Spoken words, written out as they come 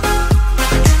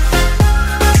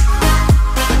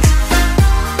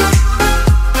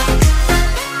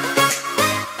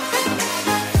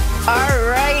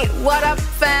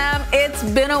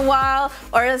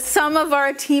or as some of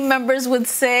our team members would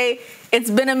say, it's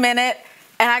been a minute.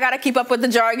 And I got to keep up with the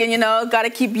jargon, got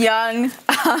to keep young.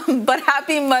 But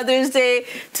happy Mother's Day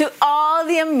to all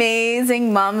the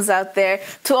amazing moms out there,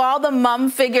 to all the mom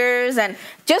figures and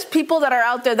just people that are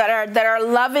out there that are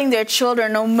loving their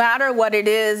children no matter what it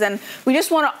is. And we just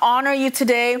want to honor you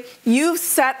today. You've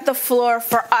set the floor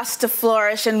for us to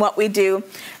flourish in what we do.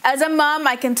 As a mom,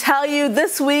 I can tell you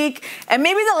this week and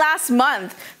maybe the last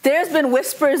month, there's been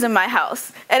whispers in my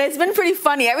house. And it's been pretty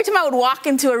funny. Every time I would walk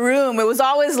into a room, it was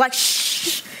always like,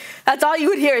 shh. That's all you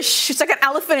would hear is shh. It's like an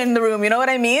elephant in the room. You know what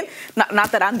I mean?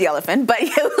 Not that I'm the elephant, but it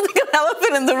was like an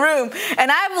elephant in the room.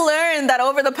 And I've learned that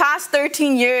over the past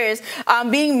 13 years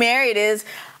being married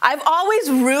I've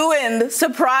always ruined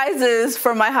surprises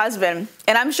for my husband.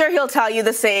 And I'm sure he'll tell you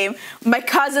the same. My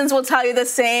cousins will tell you the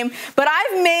same. But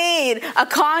I've made a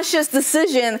conscious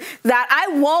decision that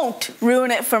I won't ruin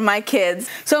it for my kids.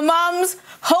 So moms,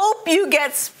 hope you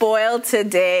get spoiled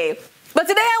today. But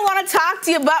today I want to talk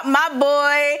to you about my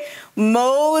boy,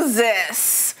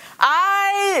 Moses.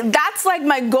 That's like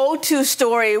my go-to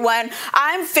story when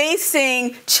I'm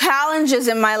facing challenges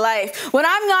in my life. When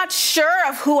I'm not sure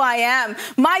of who I am,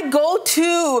 my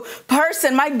go-to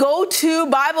person, my go-to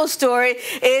Bible story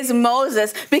is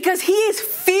Moses, because he is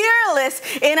fearless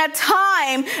in a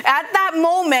time, at that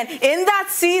moment, in that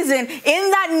season,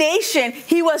 in that nation.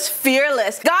 He was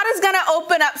fearless. God is going to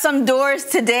open up some doors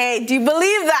today. Do you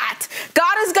believe that?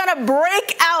 God is going to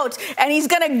break out and he's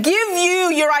going to give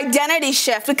you your identity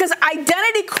shift, because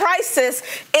identity crisis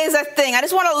is a thing. I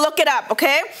just want to look it up,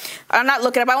 okay? I'm not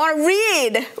looking it up. I want to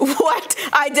read what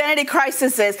identity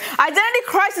crisis is. Identity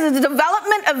crisis is a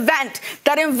development event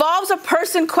that involves a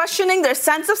person questioning their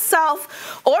sense of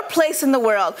self or place in the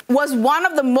world. Was one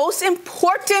of the most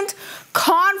important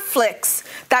conflicts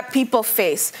that people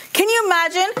face. Can you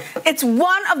imagine? It's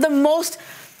one of the most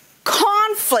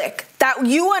conflict that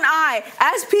you and I,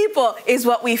 as people, is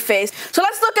what we face. So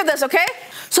let's look at this, okay?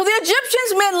 So the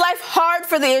Egyptians made life hard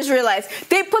for the Israelites.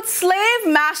 They put slave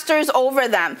masters over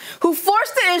them, who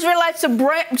forced the Israelites to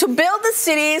build the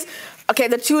cities, okay,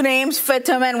 the two names,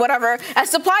 Pithom and whatever, as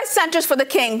supply centers for the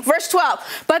king. Verse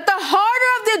 12, but the harder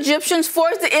of the Egyptians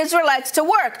forced the Israelites to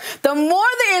work, the more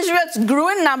the Israelites grew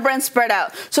in number and spread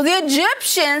out. So the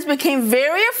Egyptians became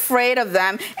very afraid of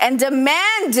them and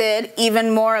demanded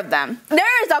even more of them.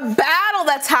 There is a battle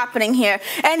that's happening here.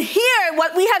 And here,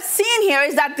 what we have seen here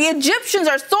is that the Egyptians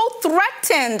are so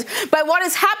threatened by what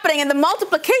is happening and the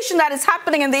multiplication that is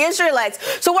happening in the Israelites.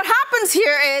 So what happens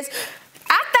here is,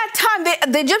 at that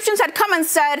time, the Egyptians had come and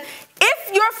said,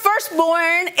 if your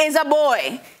firstborn is a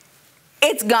boy,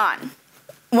 it's gone.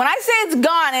 When I say it's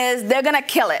gone, they're going to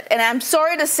kill it. And I'm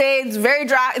sorry to say, it's very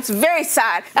dry. It's very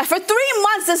sad. For 3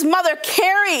 months, this mother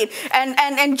carried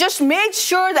and just made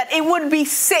sure that it would be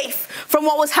safe from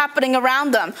what was happening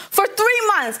around them. For 3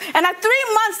 months. And at 3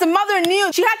 months, the mother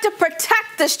knew she had to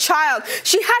protect this child.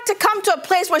 She had to come to a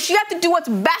place where she had to do what's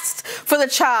best for the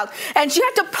child. And she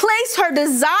had to place her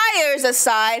desires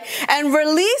aside and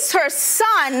release her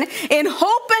son in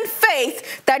hope and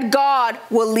faith that God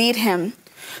will lead him.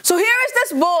 So here is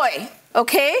this boy,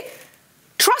 okay,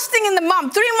 trusting in the mom,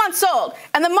 3 months old.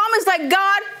 And the mom is like,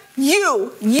 God,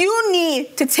 you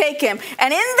need to take him.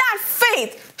 And in that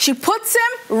faith, she puts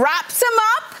him, wraps him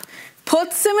up,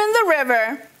 puts him in the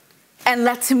river, and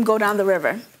lets him go down the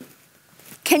river.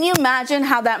 Can you imagine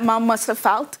how that mom must have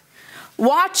felt?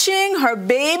 Watching her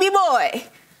baby boy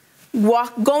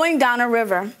going down a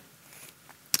river.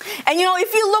 And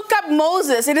if you look up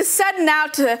Moses, it is said now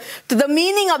to the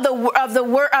meaning of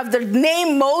the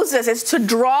name Moses is to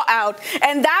draw out.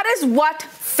 And that is what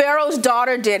Pharaoh's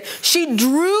daughter did. She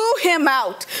drew him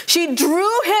out. She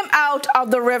drew him out of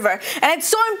the river. And it's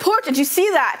so important. You see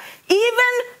that?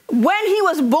 Even when he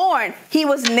was born, he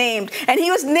was named. And he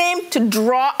was named to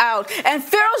draw out. And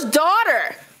Pharaoh's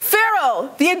daughter, Pharaoh,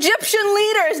 the Egyptian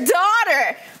leader's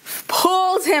daughter,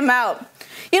 pulls him out.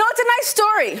 It's a nice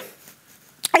story.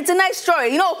 It's a nice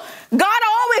story. God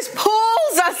always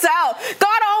pulls us out.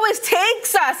 God always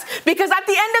takes us, because at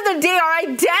the end of the day, our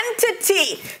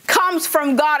identity comes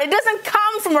from God. It doesn't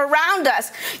come from around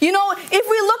us. If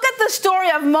we look at the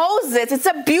story of Moses, it's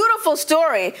a beautiful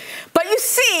story. But you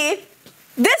see,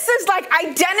 this is like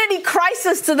identity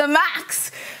crisis to the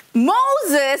max.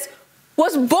 Moses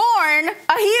was born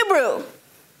a Hebrew,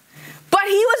 but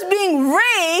he was being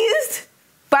raised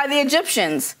by the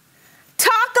Egyptians.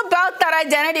 Talk about that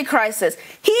identity crisis.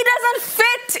 He doesn't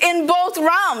fit in both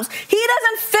realms. He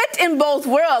doesn't fit in both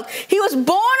worlds. He was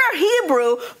born a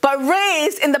Hebrew, but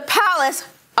raised in the palace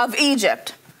of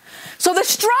Egypt. So the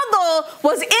struggle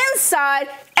was inside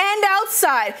and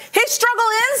outside. His struggle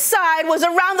inside was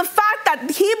around the fact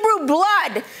that Hebrew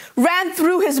blood ran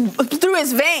through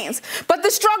his veins. But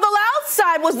the struggle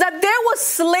outside was that there was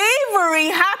slavery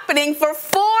happening for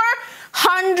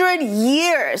 400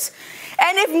 years.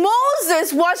 And if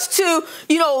Moses was to,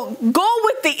 go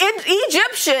with the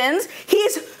Egyptians,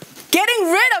 he's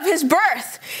getting rid of his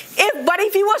birth. But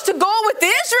if he was to go with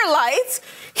the Israelites,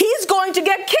 he's going to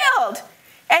get killed.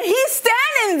 And he's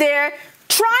standing there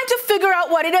trying to figure out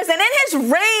what it is. And in his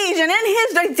rage and in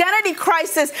his identity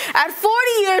crisis, at 40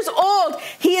 years old,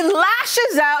 he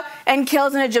lashes out and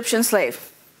kills an Egyptian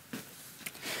slave.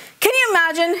 Can you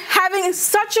imagine having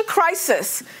such a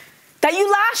crisis that you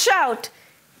lash out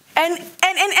and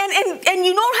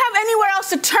you don't have anywhere else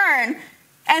to turn,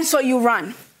 and so you run?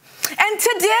 And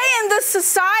today in this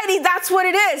society, that's what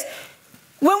it is.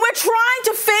 When we're trying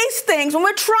to face things, when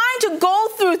we're trying to go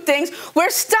through things,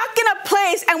 we're stuck in a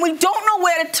place and we don't know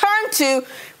where to turn to.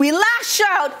 We lash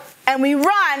out and we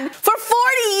run. For 40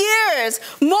 years,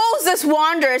 Moses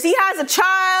wanders. He has a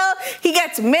child, he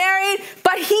gets married,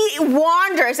 but he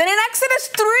wanders. And in Exodus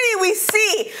 3, we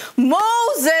see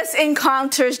Moses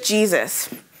encounters Jesus.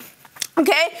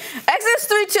 Okay? Exodus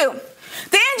 3:2.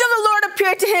 The angel of the Lord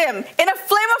appeared to him in a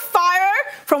flame of fire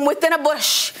from within a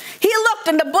bush. He looked,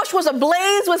 and the bush was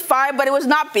ablaze with fire, but it was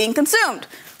not being consumed.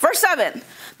 Verse 7.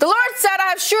 The Lord said, I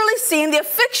have surely seen the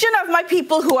affliction of my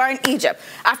people who are in Egypt.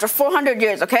 After 400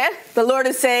 years, okay? The Lord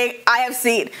is saying, I have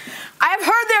seen. I have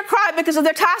heard their cry because of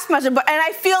their taskmaster, and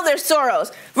I feel their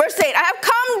sorrows. Verse 8. I have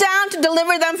come down to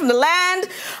deliver them from the land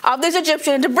of this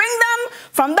Egyptian, and to bring them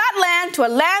from that land to a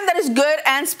land that is good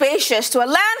and spacious, to a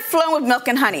land flowing with milk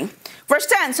and honey. Verse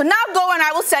 10, so now go and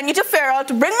I will send you to Pharaoh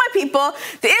to bring my people,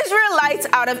 the Israelites,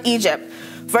 out of Egypt.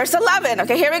 Verse 11,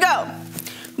 okay, here we go.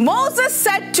 Moses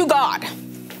said to God,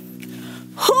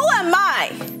 who am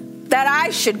I that I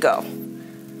should go?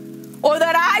 Or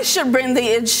that I should bring the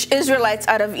Israelites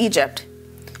out of Egypt?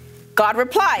 God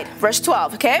replied, verse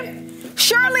 12, okay?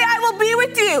 Surely I will be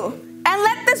with you. And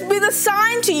let this be the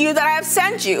sign to you that I have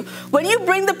sent you. When you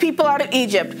bring the people out of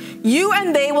Egypt, you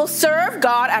and they will serve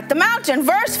God at the mountain.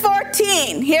 Verse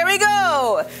 14, here we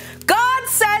go. God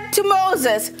said to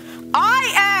Moses,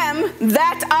 I am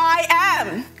that I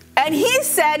am. And he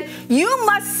said, you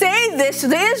must say this to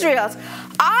the Israelites.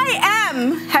 I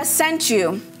am has sent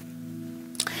you.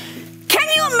 Can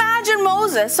you imagine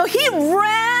Moses? So he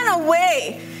ran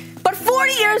away. But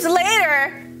 40 years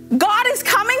later, God is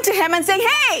coming to him and saying,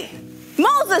 hey,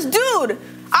 Moses, dude,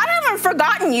 I haven't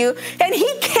forgotten you. And he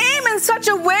came in such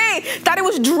a way that it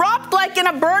was dropped like in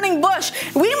a burning bush.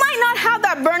 We might not have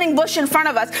that burning bush in front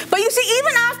of us. But you see,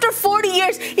 even after 40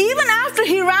 years, even after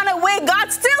he ran away,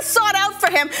 God still sought out for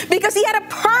him because he had a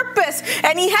purpose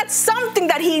and he had something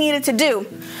that he needed to do.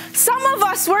 Some of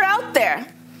us were out there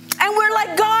and we're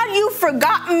like, God, you've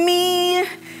forgotten me.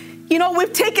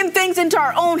 We've taken things into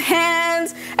our own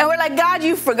hands and we're like, God,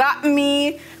 you've forgotten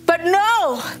me. But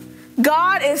no.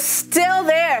 God is still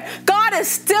there. God is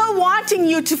still wanting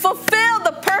you to fulfill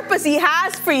the purpose he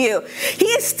has for you. He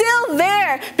is still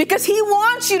there because he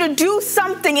wants you to do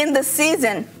something in this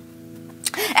season.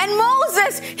 And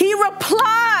Moses, he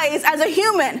replies as a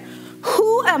human,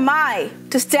 who am I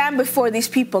to stand before these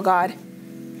people, God?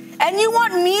 And you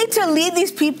want me to lead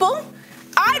these people?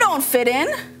 I don't fit in.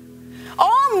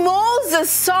 All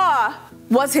Moses saw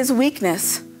was his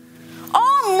weakness.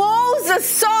 All Moses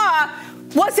saw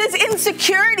was his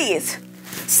insecurities.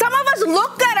 Some of us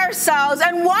look at ourselves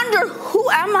and wonder, who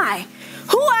am I?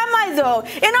 Who am I though?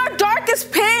 In our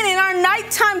darkest pain, in our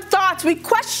nighttime thoughts, we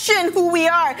question who we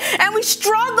are and we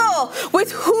struggle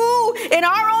with who in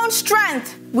our own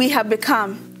strength we have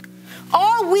become.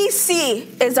 All we see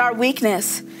is our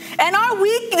weakness, and our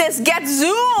weakness gets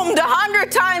zoomed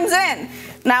 100 times in.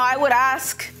 Now, I would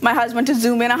ask my husband to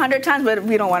zoom in 100 times, but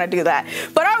we don't want to do that.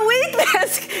 But our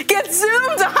weakness gets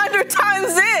zoomed 100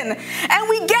 times in.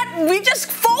 And we just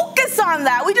focus on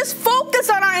that. We just focus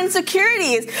on our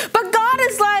insecurities. But God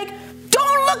is like,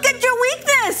 don't look at your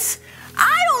weakness.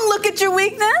 I don't look at your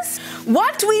weakness.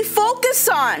 What we focus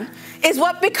on is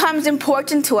what becomes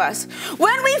important to us.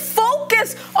 When we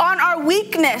focus on our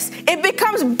weakness, it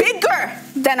becomes bigger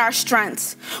than our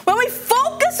strengths. When we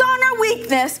focus on our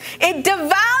weakness, it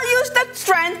devalues the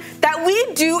strength that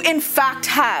we do in fact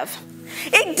have.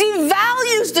 It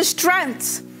devalues the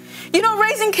strengths.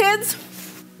 Raising kids,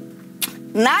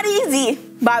 not easy,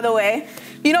 by the way.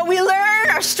 We learn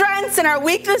our strengths and our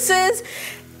weaknesses.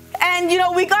 And,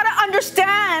 we got to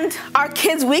understand our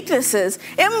kids' weaknesses.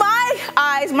 In my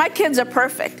eyes, my kids are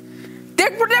perfect. They're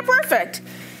perfect.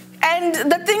 And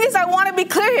the thing is, I want to be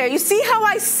clear here. You see how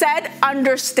I said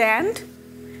understand?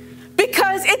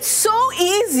 Because it's so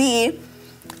easy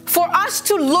for us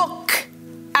to look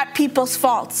at people's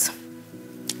faults.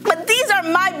 But these are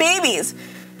my babies.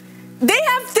 They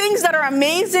have things that are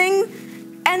amazing,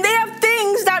 and they have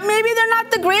things that maybe they're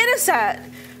not the greatest at.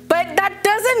 But that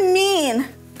doesn't mean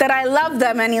that I love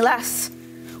them any less,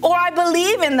 or I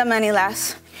believe in them any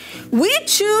less. We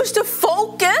choose to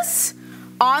focus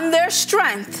on their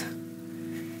strength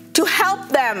to help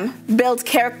them build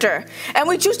character. And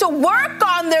we choose to work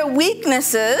on their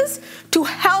weaknesses to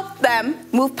help them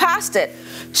move past it.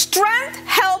 Strength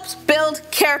helps build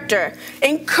character.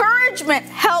 Encouragement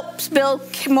helps build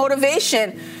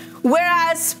motivation.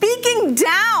 Whereas speaking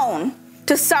down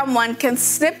to someone can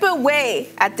snip away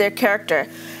at their character.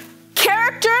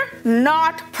 Character,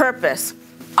 not purpose.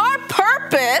 Our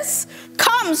purpose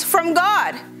comes from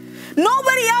God.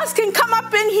 Nobody else can come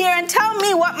up in here and tell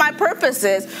me what my purpose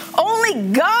is.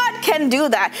 Only God can do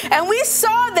that. And we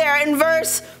saw there in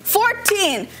verse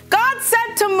 14, God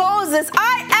said to Moses,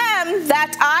 I am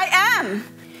that I am.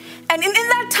 And in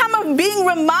that time of being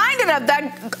reminded of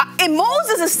that,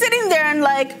 Moses is sitting there and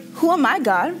like, who am I,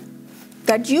 God,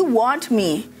 that you want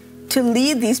me to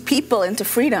lead these people into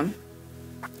freedom?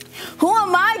 Who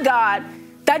am I, God,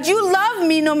 that you love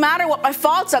me no matter what my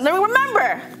faults are?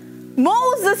 Remember,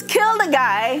 Moses killed a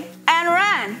guy and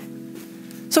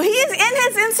ran. So he is in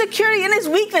his insecurity, in his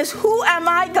weakness. Who am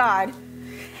I, God?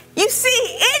 You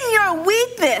see, in your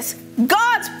weakness,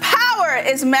 God's power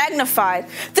is magnified.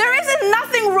 There isn't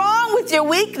nothing wrong with your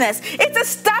weakness. It's a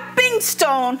stepping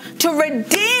stone to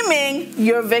redeeming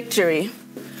your victory.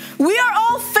 We are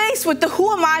all faced with the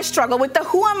who am I struggle, with the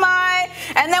who am I,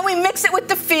 and then we mix it with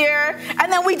the fear,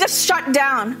 and then we just shut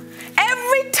down.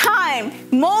 Every time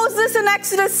Moses in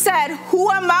Exodus said, who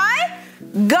am I?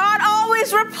 God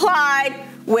always replied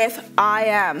with, I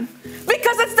am.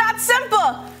 Because it's that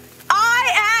simple.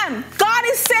 I am. God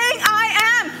is saying,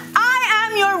 I am. I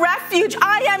am your refuge.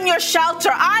 I am your shelter.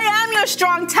 I am your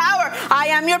strong tower. I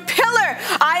am your pillar.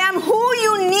 I am who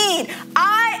you need.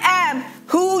 I am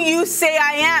who you say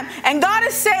I am. And God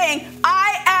is saying,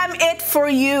 I am it for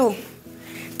you.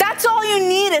 That's all you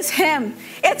need is him.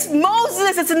 It's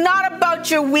Moses. It's not about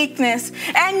your weakness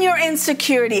and your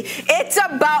insecurity. It's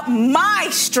about my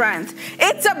strength.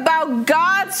 It's about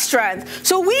God's strength.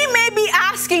 So we may be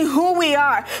asking who we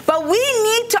are, but we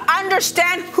need to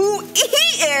understand who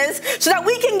he is so that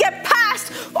we can get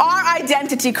past our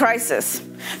identity crisis.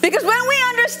 Because when we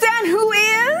understand who he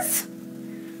is,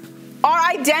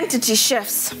 our identity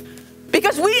shifts.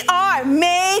 Because we are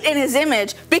made in his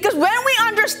image. Because when we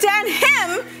understand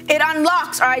him, it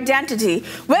unlocks our identity.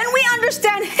 When we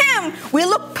understand him, we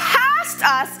look past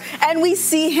us and we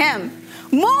see him.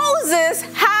 Moses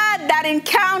had that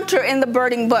encounter in the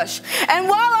burning bush. And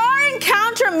while our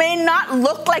encounter may not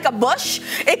look like a bush,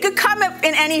 it could come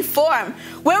in any form,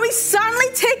 where we suddenly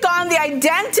take on the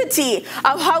identity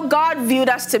of how God viewed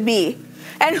us to be.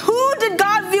 And who did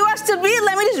God view us to be?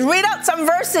 Let me just read out some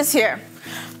verses here.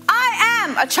 I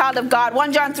am a child of God,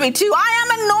 1 John 3:2. I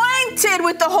am anointed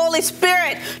with the Holy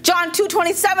Spirit, John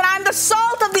 2:27. I am the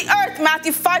salt of the earth,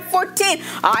 Matthew 5:14.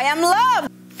 I am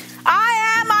loved. I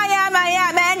am.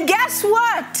 And guess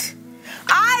what?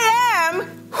 I am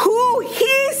who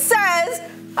he says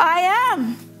I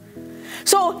am.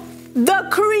 So the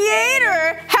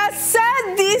Creator has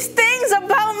said these things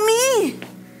about me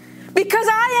because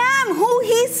I am who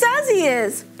he says he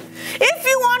is. If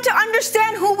you want to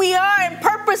understand who we are in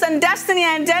purpose and destiny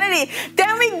and identity,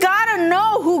 then we gotta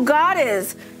know who God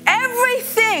is.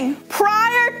 Everything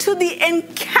prior to the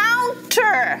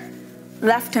encounter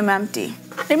left him empty.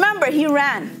 Remember, he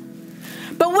ran.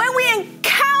 But when we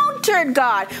encountered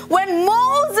God, when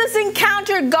Moses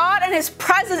encountered God and his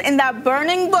presence in that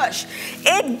burning bush,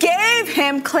 it gave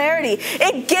him clarity.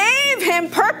 It gave him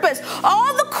purpose.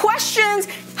 All the questions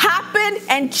happened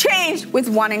and changed with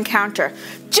one encounter.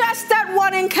 Just that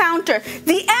one encounter.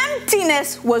 The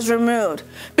emptiness was removed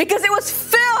because it was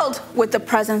filled with the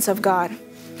presence of God.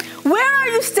 Where are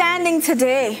you standing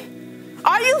today?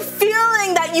 Are you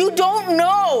feeling that you don't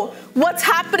know what's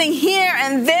happening here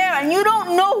and there and you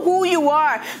don't know who you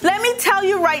are? Let me tell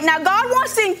you right now, God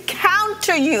wants to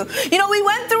encounter you. You know, we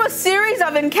went through a series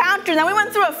of encounters and we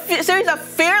went through a series of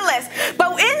fearless.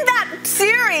 But in that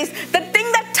series, the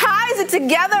thing that ties it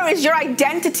together is your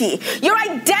identity. Your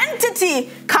identity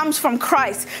comes from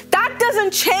Christ. That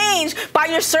doesn't change by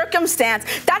your circumstance.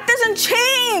 That doesn't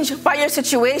change by your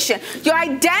situation. Your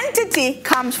identity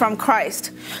comes from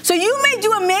Christ. So you may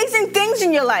do amazing things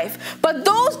in your life, but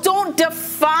those don't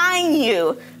define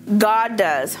you. God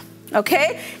does.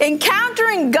 Okay?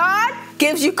 Encountering God gives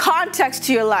gives you context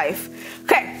to your life.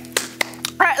 Okay.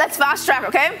 All right, let's fast track,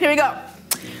 okay? Here we go.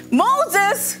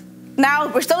 Moses, now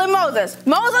we're still in Moses.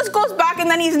 Moses goes back and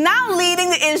then he's now leading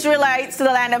the Israelites to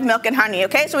the land of milk and honey,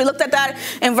 okay? So we looked at that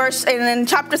in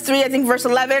chapter 3, I think verse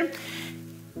 11.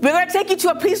 We're going to take you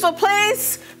to a peaceful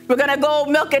place. We're going to go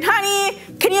milk and honey.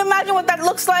 Can you imagine what that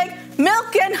looks like?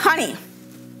 Milk and honey.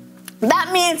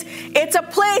 That means it's a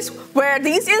place where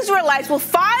these Israelites will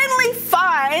finally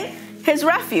find his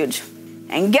refuge.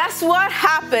 And guess what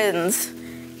happens?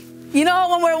 You know,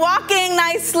 when we're walking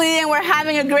nicely and we're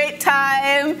having a great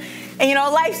time and, you know,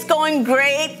 life's going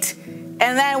great. And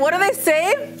then what do they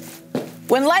say?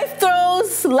 When life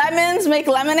throws lemons, make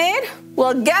lemonade.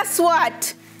 Well, guess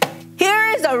what?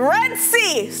 Here is the Red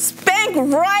Sea, spank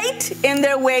right in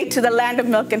their way to the land of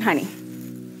milk and honey.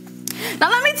 Now,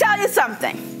 let me tell you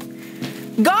something.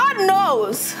 God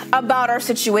knows about our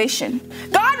situation.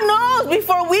 God knows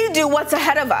before we do what's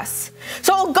ahead of us.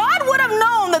 So God would have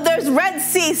known that there's Red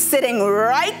Sea sitting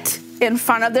right in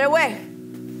front of their way.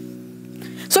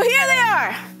 So here they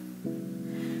are.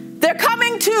 They're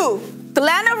coming to the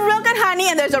land of milk and honey,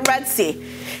 and there's a Red Sea.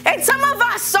 And some of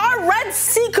us, our Red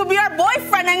Sea could be our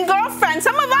boyfriend and girlfriend.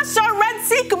 Some of us, our Red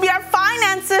Sea could be our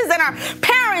finances and our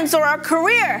parents or our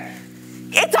career.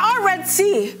 It's our Red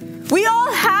Sea. We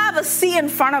all have a sea in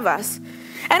front of us.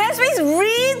 And as we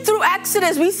read through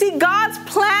Exodus, we see God's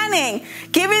planning,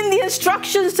 giving the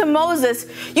instructions to Moses.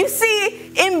 You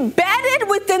see, embedded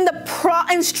within the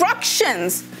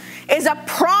instructions is a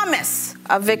promise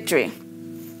of victory.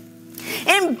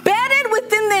 Embedded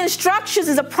within the instructions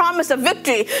is a promise of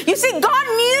victory. You see, God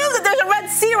knew that there's a Red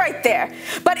Sea right there.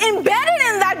 But embedded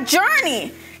in that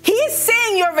journey, He's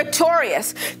saying you're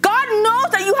victorious. God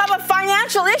knows that you have a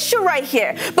financial issue right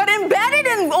here. But embedded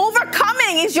in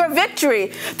overcoming is your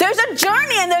victory. There's a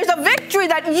journey and there's a victory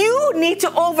that you need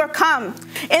to overcome.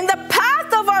 In the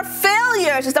path of our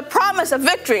failures is the promise of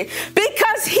victory.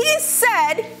 Because He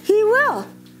said He will.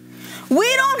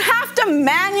 We don't have to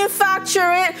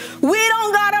manufacture it. We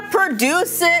don't got to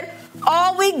produce it.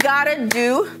 All we got to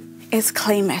do is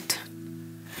claim it.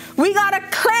 We got to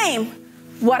claim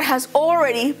what has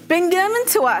already been given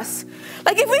to us.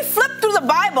 Like if we flip through the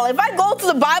Bible, if I go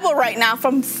through the Bible right now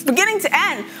from beginning to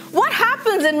end, what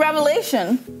happens in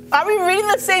Revelation? Are we reading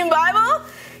the same Bible?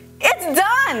 It's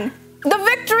done. The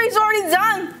victory's already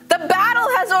done. The battle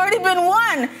has already been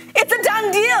won. It's a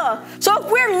done deal. So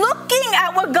if we're looking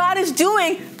at what God is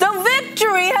doing, the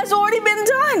victory has already been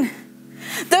done.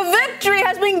 The victory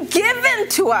has been given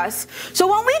to us. So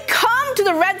when we come to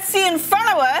the Red Sea in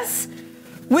front of us,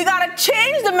 we got to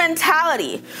change the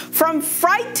mentality from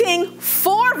fighting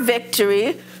for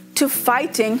victory to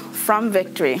fighting from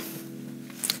victory.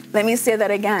 Let me say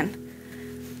that again.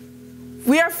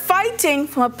 We are fighting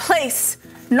from a place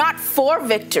not for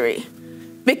victory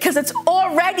because it's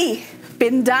already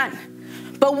been done.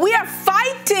 But we are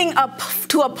fighting up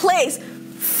to a place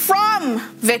from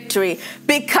victory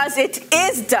because it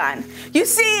is done. You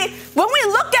see, when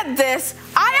we look at this,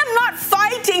 I am not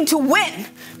fighting to win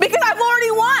because I've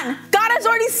already won. God has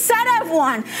already said I've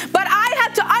won. But I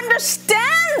had to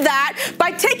understand that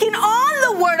by taking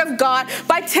on the Word of God,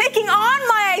 by taking on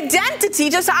my identity,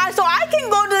 so I can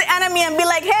go to the enemy and be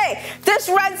like, hey, this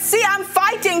Red Sea, I'm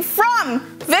fighting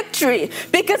from victory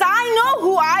because I know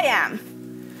who I am.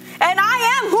 And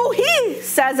I am who He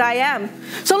says I am.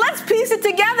 So let's piece it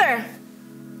together.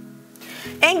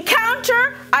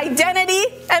 Encounter, identity,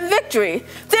 and victory.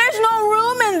 There's no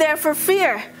room in there for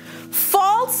fear.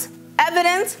 False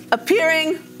evidence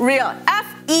appearing real.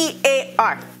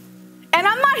 F-E-A-R. And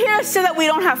I'm not here to say that we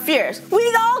don't have fears.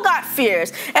 We all got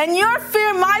fears. And your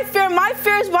fear, my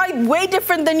fear is way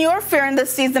different than your fear in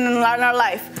this season in our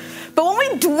life. But when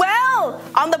we dwell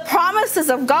on the promises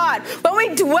of God, when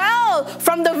we dwell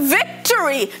from the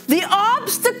victory, the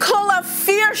obstacle of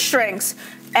fear shrinks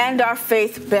and our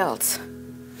faith builds.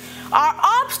 Our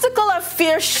obstacle of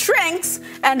fear shrinks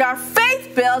and our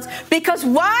faith builds because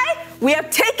why? We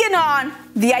have taken on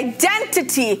the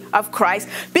identity of Christ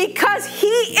because He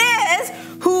is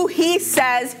who He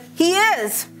says He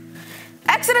is.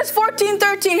 Exodus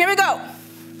 14:13, here we go.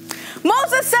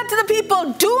 Moses said to the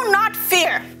people, do not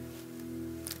fear.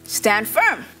 Stand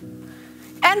firm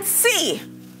and see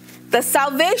the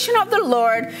salvation of the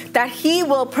Lord that He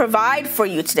will provide for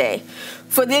you today.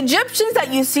 For the Egyptians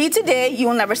that you see today, you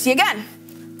will never see again.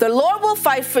 The Lord will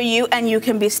fight for you and you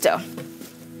can be still.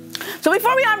 So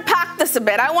before we unpack this a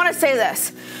bit, I want to say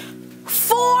this.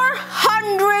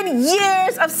 400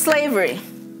 years of slavery.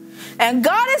 And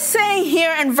God is saying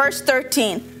here in verse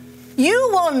 13, you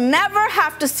will never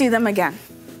have to see them again.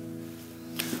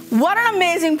 What an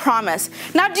amazing promise.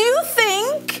 Now, do you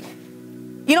think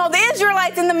the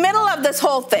Israelites in the middle of this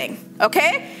whole thing,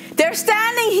 okay? They're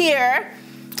standing here,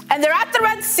 and they're at the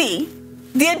Red Sea.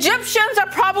 The Egyptians are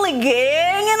probably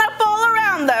ganging up all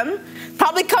around them,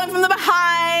 probably coming from the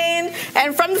behind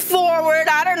and from the forward,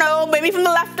 I don't know, maybe from the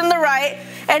left and the right.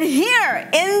 And here,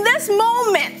 in this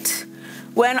moment,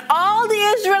 when all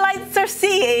the Israelites are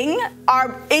seeing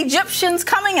are Egyptians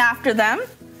coming after them,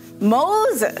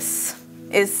 Moses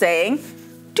is saying,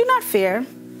 do not fear,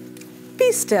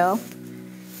 be still,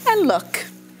 and look.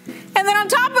 And then on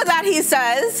top of that, he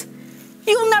says,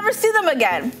 you'll never see them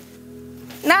again.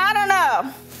 Now, I don't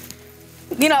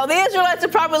know. The Israelites are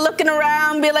probably looking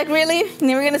around, be like, really?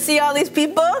 We're going to see all these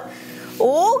people?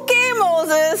 Okay,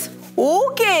 Moses,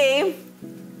 okay.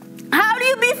 How do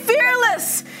you be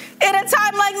fearless in a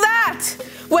time like that,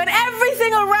 when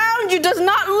everything around you does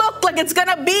not look like it's going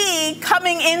to be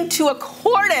coming into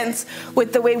accordance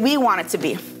with the way we want it to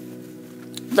be?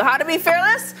 So how to be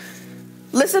fearless?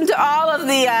 Listen to all of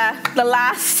the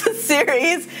last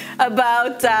series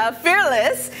about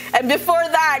fearless. And before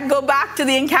that, go back to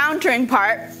the encountering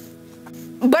part.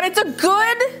 But it's a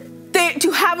good thing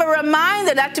to have a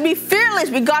reminder that to be fearless,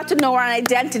 we got to know our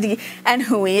identity and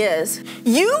who he is.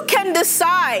 You can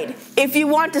decide if you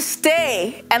want to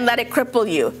stay and let it cripple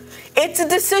you. It's a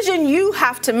decision you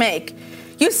have to make.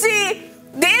 You see,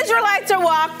 the Israelites are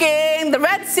walking, the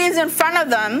Red Sea is in front of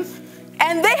them,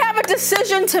 and they have a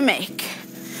decision to make.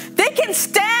 They can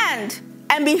stand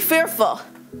and be fearful.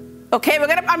 Okay, we're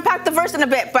going to unpack the verse in a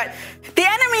bit, but the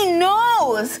enemy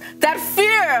knows that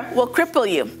fear will cripple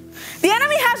you. The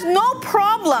enemy has no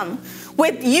problem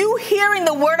with you hearing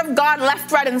the word of God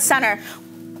left, right, and center.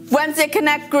 Wednesday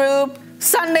Connect group,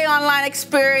 Sunday online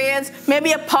experience,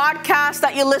 maybe a podcast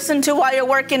that you listen to while you're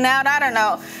working out, I don't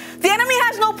know. The enemy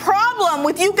has no problem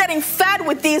with you getting fed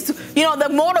with these, the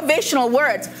motivational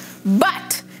words.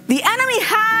 But the enemy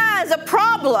has a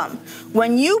problem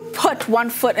when you put one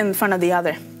foot in front of the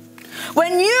other.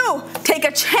 When you take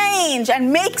a change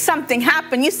and make something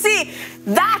happen, you see,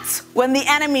 that's when the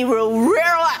enemy will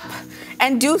rear up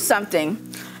and do something.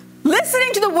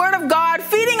 Listening to the word of God,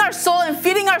 feeding our soul and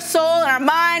our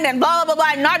mind and blah, blah,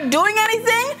 blah, blah, not doing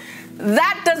anything,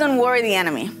 that doesn't worry the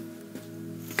enemy.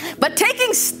 But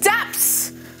taking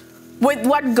steps with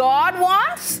what God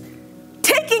wants,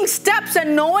 taking steps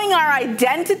and knowing our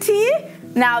identity,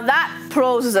 now that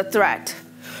poses a threat.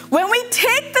 When we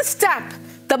take the step,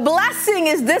 the blessing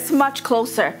is this much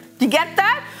closer. Do you get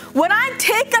that? When I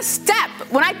take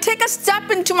a step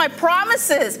into my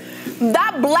promises,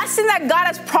 that blessing that God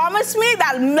has promised me,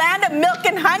 that land of milk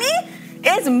and honey,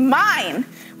 is mine.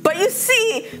 But you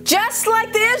see, just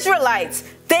like the Israelites,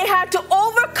 they had to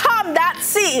overcome that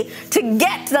sea to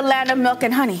get to the land of milk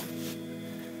and honey.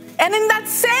 And in that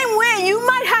same way, you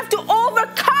might have to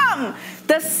overcome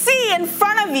the sea in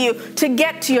front of you to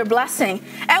get to your blessing.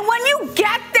 And when you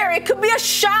get there, it could be a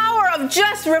shower of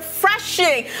just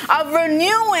refreshing, of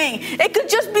renewing. It could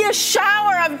just be a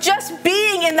shower of just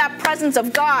being in that presence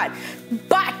of God.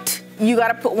 But you got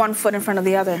to put one foot in front of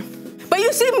the other. But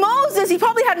you see, Moses, he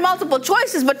probably had multiple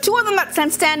choices, but two of them that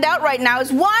stand out right now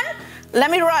is one, let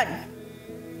me run.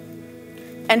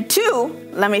 And two,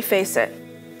 let me face it.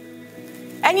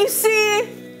 And you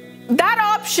see, that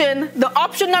option, the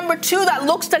option number two that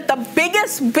looks like the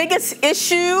biggest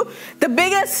issue, the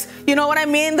biggest,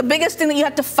 the biggest thing that you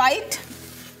have to fight,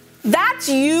 that's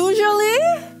usually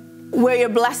where your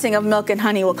blessing of milk and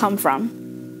honey will come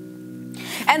from.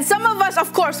 And some of us,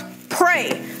 of course,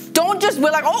 pray. Don't just be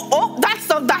like,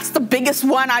 that's the biggest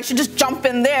one, I should just jump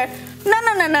in there.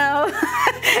 No.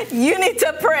 You need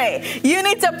to pray. You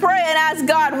need to pray and ask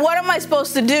God, what am I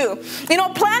supposed to do?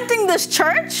 Planting this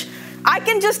church, I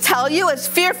can just tell you it's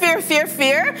fear.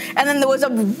 And then there was a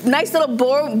nice little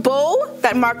bow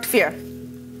that marked fear.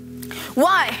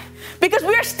 Why? Because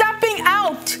we are stepping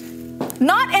out,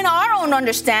 not in our own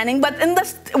understanding, but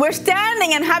we're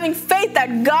standing and having faith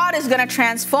that God is going to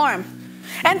transform.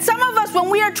 And some of us, when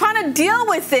we are trying to deal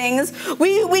with things,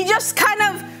 we just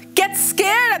kind of get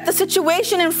scared at the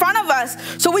situation in front of us.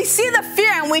 So we see the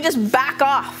fear and we just back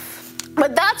off.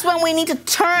 But that's when we need to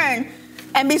turn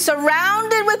and be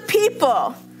surrounded with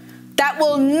people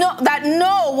that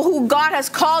know who God has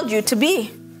called you to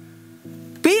be.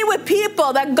 Be with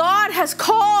people that God has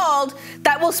called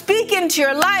that will speak into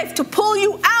your life to pull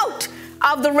you out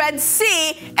of the Red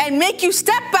Sea and make you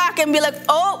step back and be like,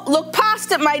 oh, look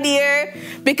past it, my dear.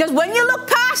 Because when you look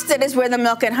past it is where the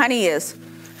milk and honey is.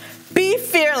 Be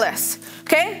fearless.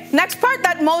 Okay? Next part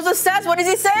that Moses says, what does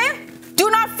he say? Do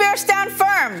not fear, stand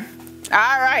firm.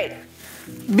 All right.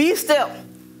 Be still.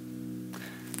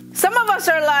 Some of us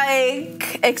are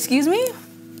like, excuse me?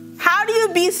 How do you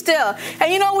be still?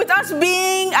 And you know, with us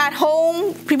being at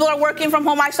home, people are working from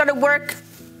home. I started work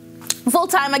full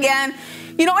time again.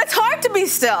 You know, it's hard to be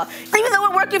still. Even though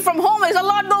we're working from home, there's a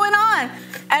lot going on.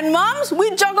 And moms,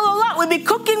 we juggle a lot. We'd be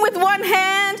cooking with one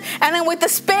hand, and then with the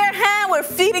spare hand, we're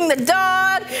feeding the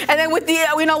dog. And then with the,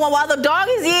 you know, while the dog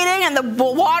is eating and the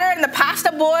water and the pasta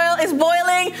is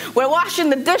boiling, we're washing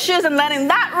the dishes and letting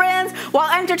that rinse while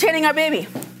entertaining our baby.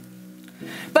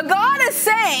 But God is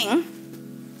saying,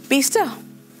 be still.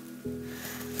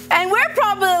 And we're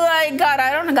probably like, God,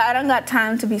 I don't got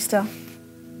time to be still.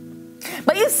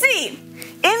 But you see,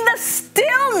 in the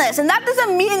stillness, and that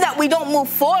doesn't mean that we don't move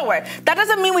forward. That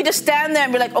doesn't mean we just stand there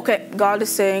and be like, okay, God is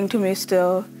saying to me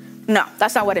still. No,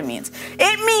 that's not what it means.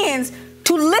 It means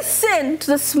to listen to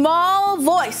the small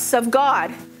voice of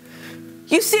God.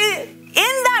 You see, in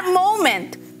that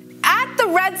moment, at the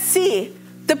Red Sea,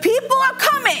 the people are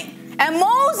coming, and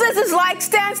Moses is like,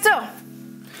 stand still.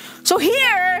 So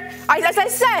here, as I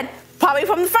said, probably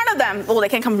from the front of them. Well, they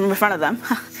can't come from the front of them.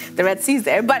 The Red Sea's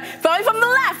there. But probably from the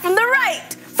left, from the right,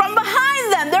 from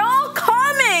behind them. They're all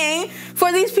coming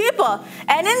for these people.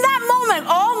 And in that moment,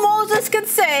 all Moses could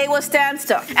say was stand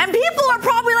still. And people are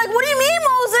probably like, what do you mean,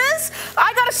 Moses?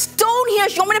 I got a stone here.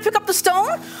 You want me to pick up the stone?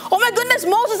 Oh my goodness,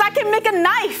 Moses, I can make a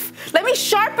knife. Let me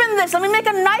sharpen this. Let me make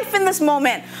a knife in this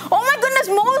moment. Oh my goodness,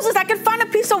 Moses, I can find a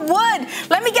piece of wood.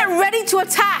 Let me get ready to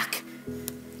attack.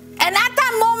 And at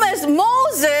that moment,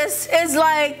 Moses is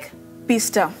like, be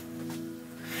still.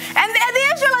 And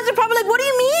the Israelites are probably like, what do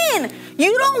you mean?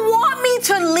 You don't want me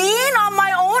to lean on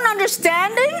my own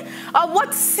understanding of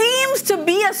what seems to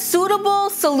be a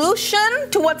suitable solution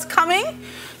to what's coming?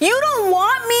 You don't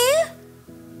want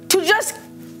me to just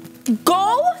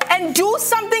go and do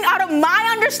something out of my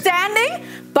understanding,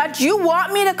 but you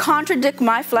want me to contradict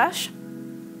my flesh?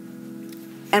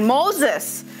 And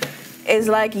Moses is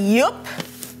like, yup.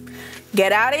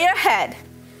 Get out of your head.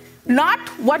 Not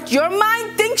what your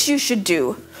mind thinks you should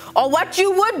do or what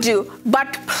you would do,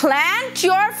 but plant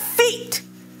your feet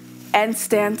and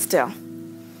stand still.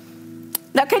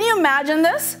 Now, can you imagine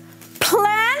this?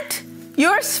 Plant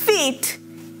your feet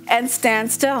and stand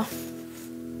still.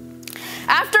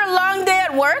 After a long day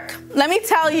at work, let me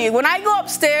tell you, when I go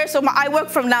upstairs, I work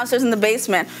from downstairs in the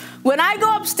basement. When I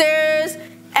go upstairs,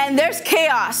 and there's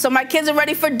chaos. So my kids are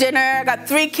ready for dinner. I got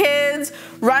 3 kids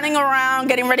running around,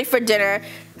 getting ready for dinner.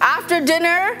 After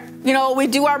dinner, you know, we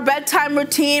do our bedtime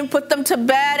routine, put them to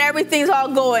bed, everything's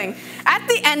all going. At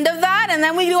the end of that, and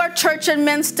then we do our church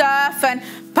admin stuff, and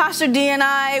Pastor D and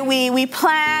I, we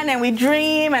plan and we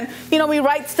dream, and, you know, we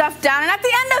write stuff down. And at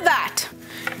the end of that,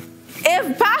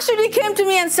 if Pastor D came to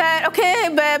me and said, okay,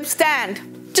 babe,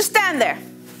 stand. Just stand there.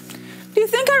 Do you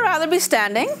think I'd rather be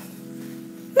standing?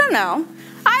 No.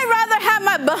 I'd rather have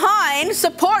my behind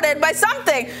supported by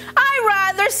something. I'd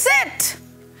rather sit.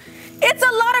 It's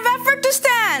a lot of effort to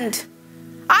stand.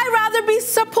 I'd rather be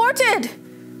supported.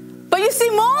 But you see,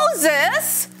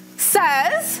 Moses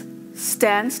says,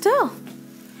 stand still.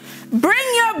 Bring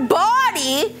your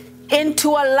body into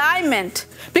alignment.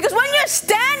 Because when you're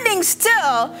standing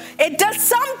still, it does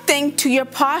something to your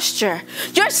posture.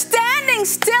 You're standing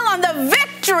still on the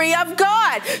victory of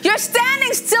God. You're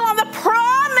standing still on the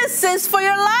promises for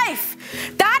your life.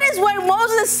 That is what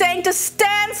Moses is saying, to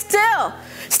stand still.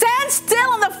 Stand still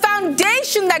on the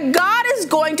foundation that God is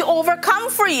going to overcome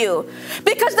for you.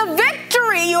 Because the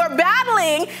victory you are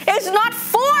battling is not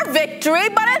for victory,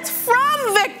 but it's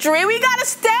from victory. We got to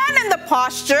stand in the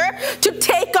posture to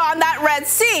take on that Red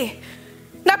Sea.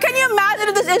 Now, can you imagine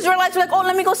if the Israelites were like, oh,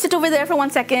 let me go sit over there for 1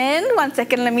 second. 1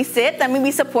 second, let me sit. Let me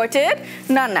be supported.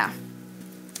 No.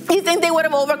 You think they would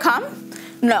have overcome?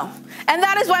 No. And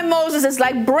that is why Moses is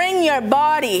like, bring your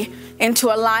body into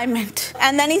alignment.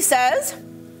 And then he says,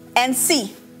 and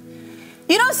see.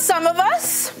 You know, some of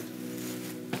us,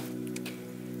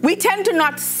 we tend to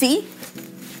not see.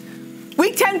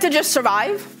 We tend to just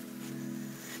survive.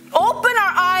 Open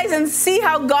our eyes and see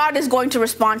how God is going to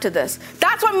respond to this.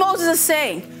 That's what Moses is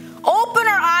saying. Open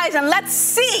our eyes and let's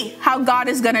see how God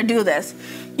is going to do this.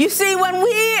 You see, when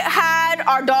we had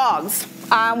our dogs,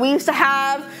 we used to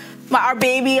have our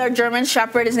baby, our German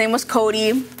Shepherd. His name was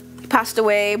Cody. He passed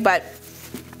away, but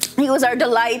he was our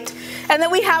delight. And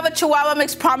then we have a Chihuahua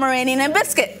mixed Pomeranian and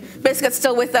Biscuit. Biscuit's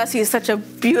still with us. He's such a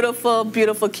beautiful,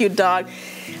 beautiful, cute dog.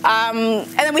 And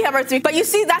then we have our 3. But you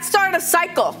see, that started a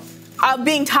cycle of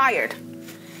being tired.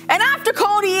 And after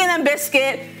Cody and then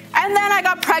Biscuit, and then I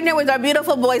got pregnant with our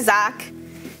beautiful boy Zach.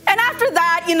 And after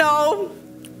that, you know,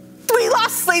 we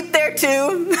lost sleep there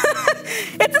too.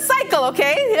 It's a cycle,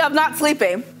 okay, of not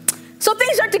sleeping. So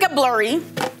things start to get blurry.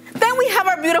 Then we have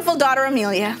our beautiful daughter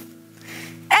Amelia.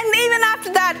 And even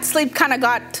after that, sleep kind of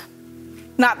got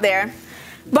not there.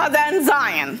 But then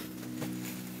Zion.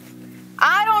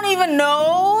 I don't even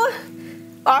know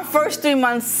our first 3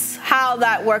 months how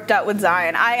that worked out with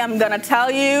Zion. I am going to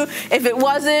tell you, if it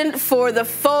wasn't for the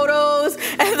photos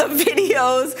and the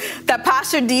videos that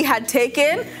Pastor D had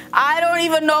taken, I don't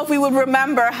even know if we would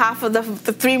remember half of the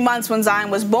 3 months when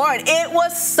Zion was born. It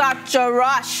was such a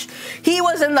rush. He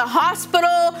was in the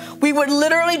hospital. We would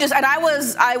literally just, and I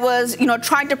was,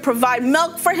 trying to provide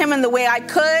milk for him in the way I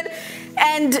could.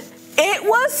 And it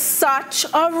was such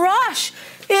a rush.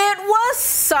 It was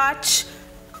such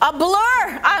a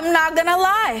blur, I'm not gonna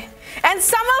lie. And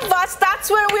some of us, that's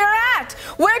where we're at.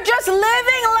 We're just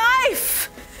living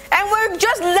life. And we're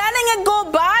just letting it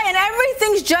go by and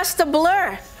everything's just a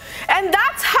blur. And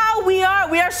that's how we are.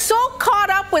 We are so caught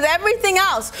up with everything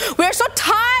else. We are so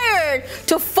tired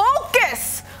to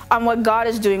focus on what God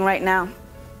is doing right now.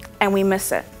 And we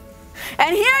miss it.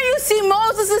 And here you see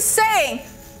Moses is saying,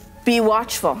 be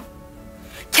watchful.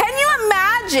 Can you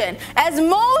imagine as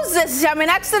Moses, I'm in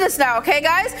Exodus now, okay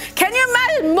guys? Can you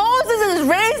imagine Moses is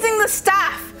raising the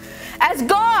staff as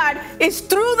God is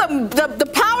through the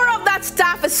power of that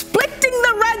staff is splitting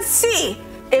the Red Sea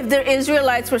if the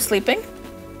Israelites were sleeping?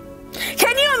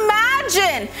 Can you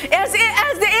imagine as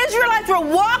the Israelites were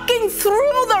walking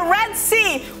through the Red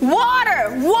Sea,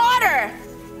 water,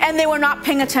 and they were not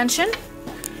paying attention?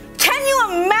 Can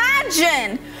you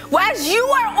imagine as you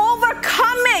are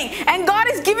overcoming and God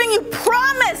is giving you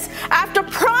promise after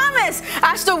promise,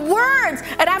 after words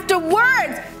and after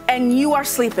words, and you are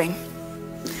sleeping?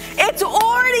 It's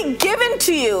already given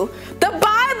to you. The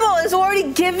Bible is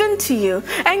already given to you.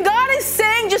 And God is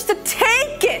saying just to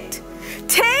take it.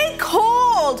 Take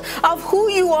hold of who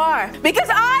you are. Because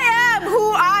I am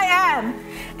who I am.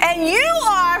 And you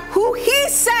are who He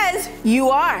says you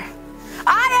are.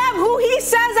 I am who He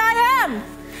says I am.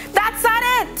 That's not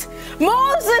it.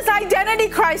 Moses' identity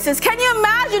crisis. Can you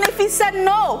imagine if he said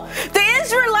no? The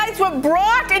Israelites were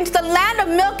brought into the land of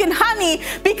milk and honey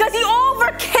because he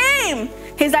overcame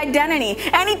his identity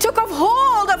and he took a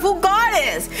hold of who God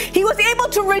is. He was able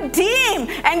to redeem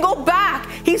and go back.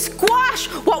 He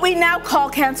squashed what we now call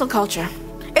cancel culture.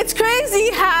 It's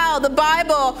crazy how the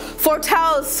Bible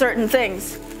foretells certain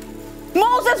things.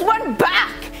 Moses went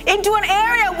back into an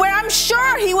area where I'm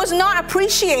sure he was not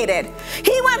appreciated.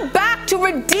 He went back to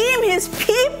redeem his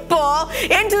people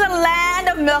into the land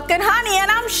of milk and honey,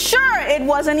 and I'm sure it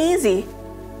wasn't easy.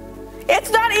 It's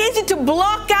not easy to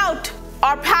block out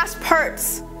our past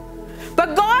hurts,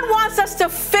 but God wants us to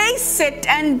face it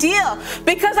and deal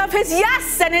because of His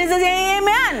yes and His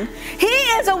amen. He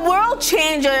is a world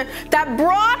changer that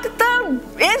brought the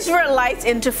Israelites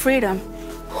into freedom.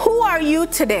 Who are you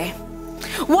today?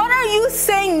 What are you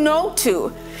saying no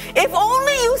to? If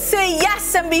only you say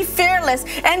yes and be fearless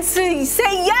and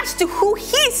say yes to who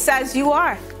He says you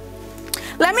are.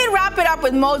 Let me wrap it up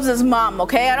with Moses' mom,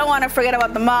 okay? I don't want to forget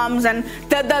about the moms and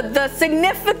the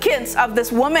significance of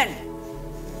this woman.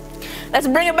 Let's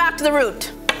bring it back to the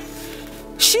root.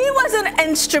 She was an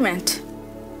instrument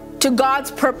to God's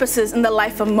purposes in the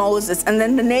life of Moses and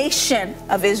then the nation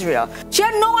of Israel. She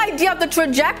had no idea of the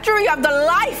trajectory of the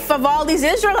life of all these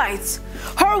Israelites.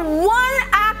 Her one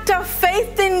act of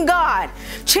faith in God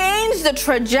changed the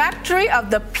trajectory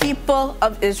of the people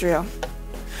of Israel.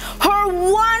 Her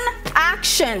one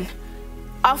action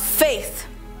of faith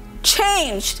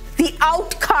changed the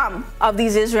outcome of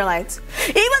these Israelites.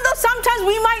 Even though sometimes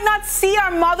we might not see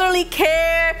our motherly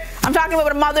care, I'm talking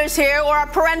about mothers here, or our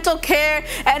parental care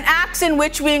and acts in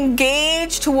which we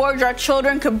engage towards our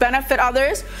children could benefit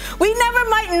others, we never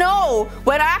might know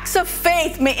what acts of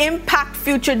faith may impact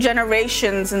future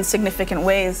generations in significant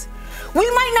ways. We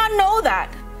might not know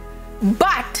that,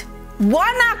 but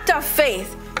one act of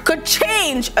faith could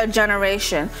change a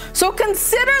generation. So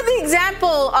consider the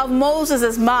example of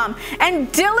Moses' mom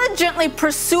and diligently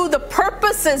pursue the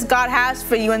purposes God has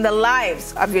for you in the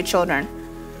lives of your children.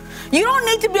 You don't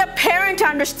need to be a parent to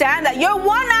understand that your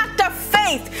one act of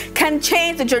faith can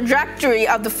change the trajectory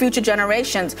of the future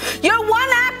generations. Your one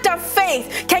act of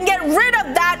faith can get rid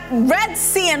of that Red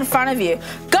Sea in front of you.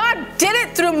 God did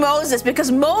it through Moses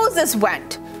because Moses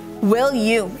went. Will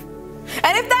you?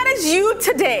 And if that is you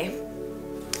today,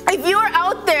 if you are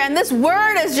out there and this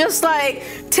word is just like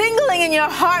tingling in your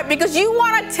heart because you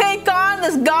want to take on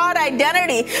this God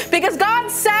identity, because God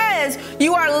says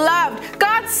you are loved,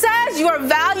 God says you are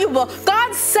valuable,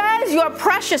 God says you are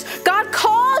precious, God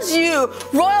calls you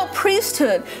royal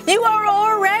priesthood. You are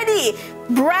already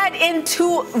bred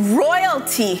into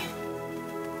royalty.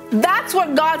 That's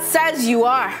what God says you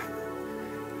are.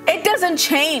 It doesn't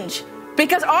change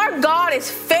because our God is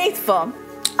faithful.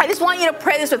 I just want you to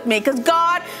pray this with me because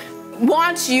God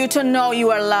wants you to know you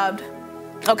are loved.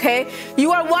 Okay?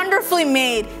 You are wonderfully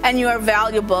made and you are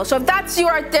valuable. So if that's you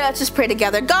right there, let's just pray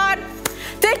together. God,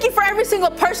 thank you for every single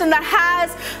person that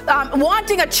has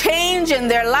wanting a change in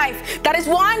their life, that is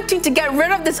wanting to get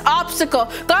rid of this obstacle.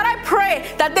 God, I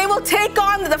pray that they will take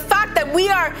on the fact that we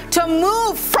are to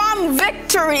move from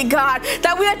victory, God,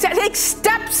 that we are to take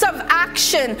steps of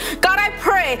action. God, I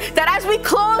pray that as we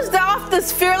close off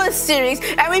this Fearless series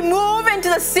and we move into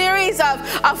the series of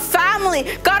family,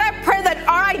 God, I pray that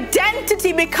our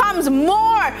identity becomes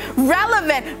more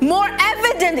relevant, more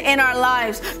evident in our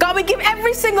lives. God, we give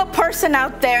every single person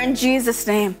out there in Jesus'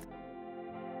 name.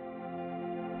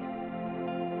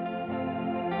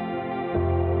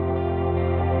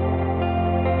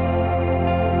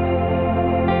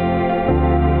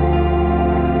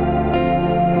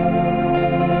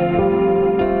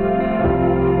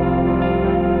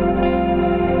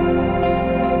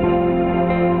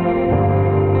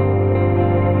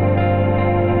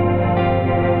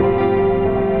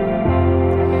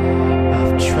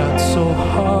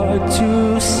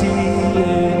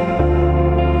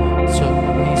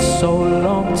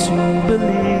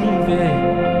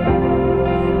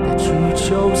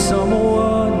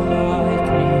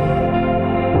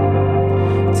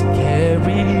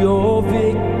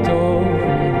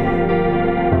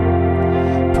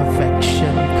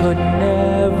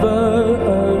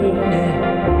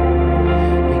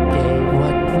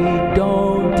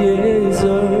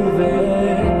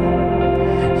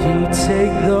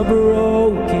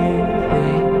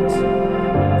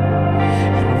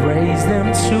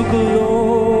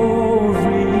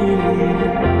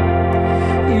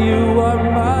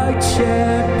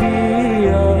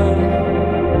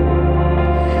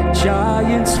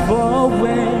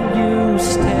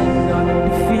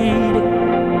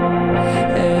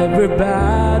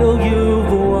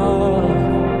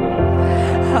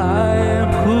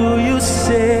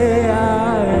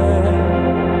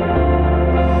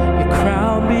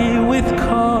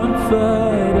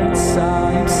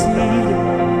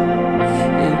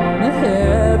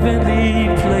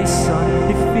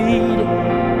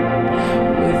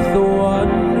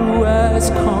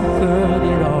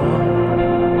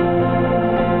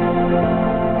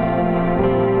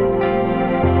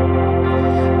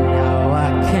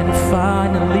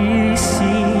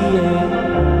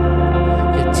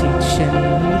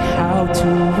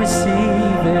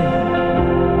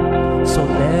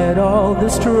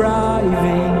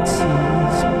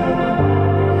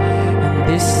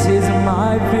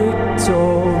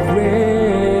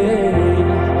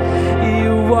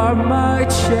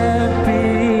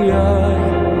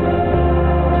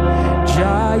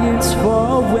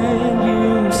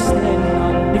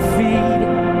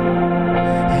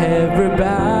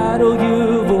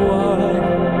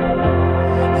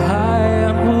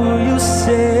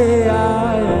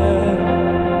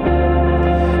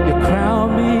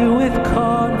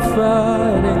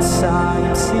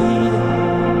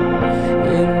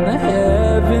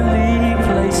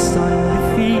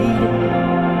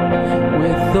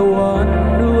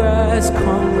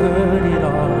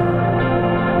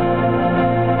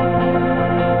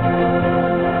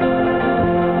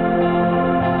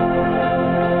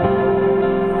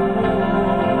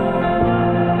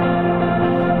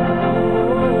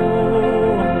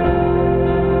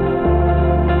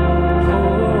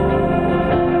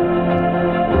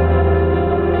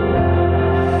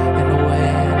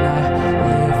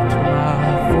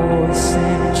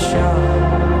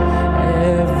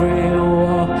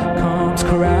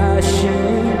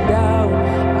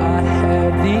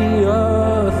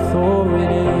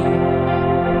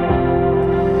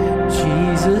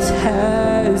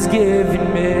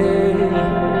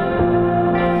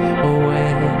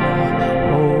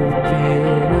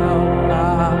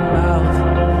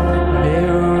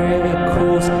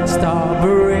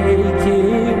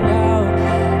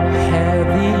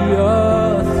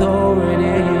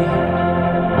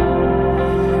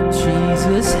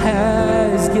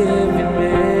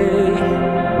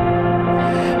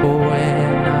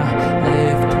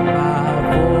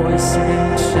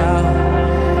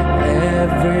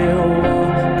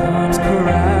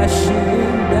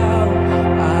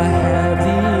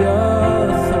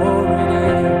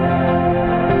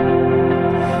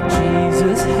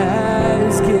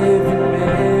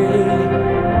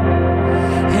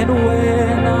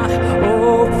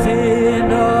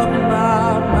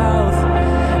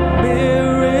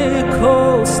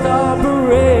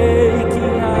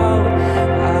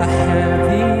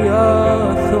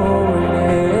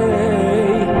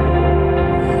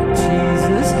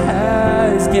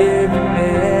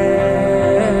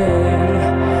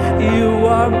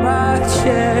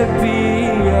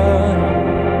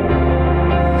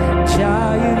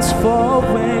 fall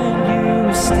when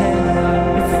you stand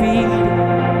undefeated.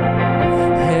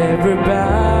 Every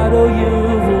battle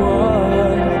you've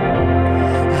won,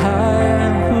 I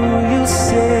am who you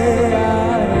say I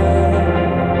am.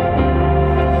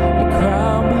 You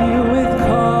crown me with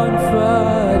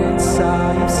confidence, I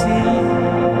am seen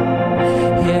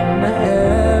in the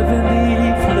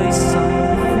heavenly place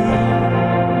undefeated,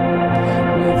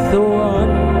 with the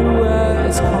one who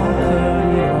has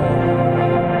conquered it all.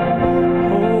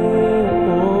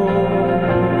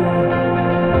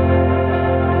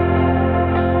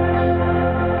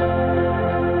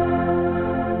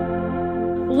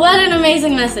 What an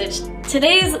amazing message.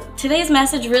 Today's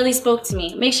message really spoke to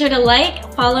me. Make sure to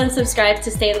like, follow, and subscribe to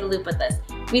stay in the loop with us.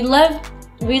 We'd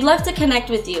love to connect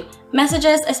with you. Message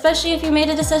us, especially if you made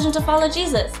a decision to follow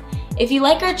Jesus. If you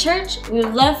like our church, we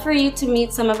would love for you to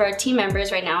meet some of our team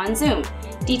members right now on Zoom.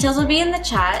 Details will be in the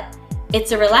chat.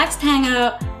 It's a relaxed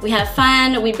hangout. We have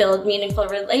fun. We build meaningful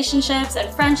relationships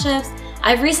and friendships.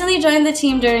 I've recently joined the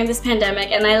team during this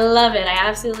pandemic and I love it. I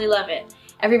absolutely love it.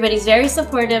 Everybody's very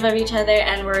supportive of each other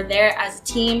and we're there as a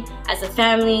team, as a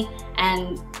family,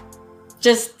 and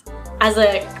just as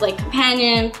a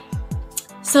companion.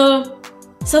 So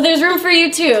there's room for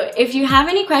you too. If you have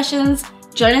any questions,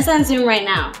 join us on Zoom right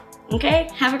now. Okay?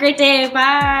 Have a great day.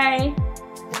 Bye.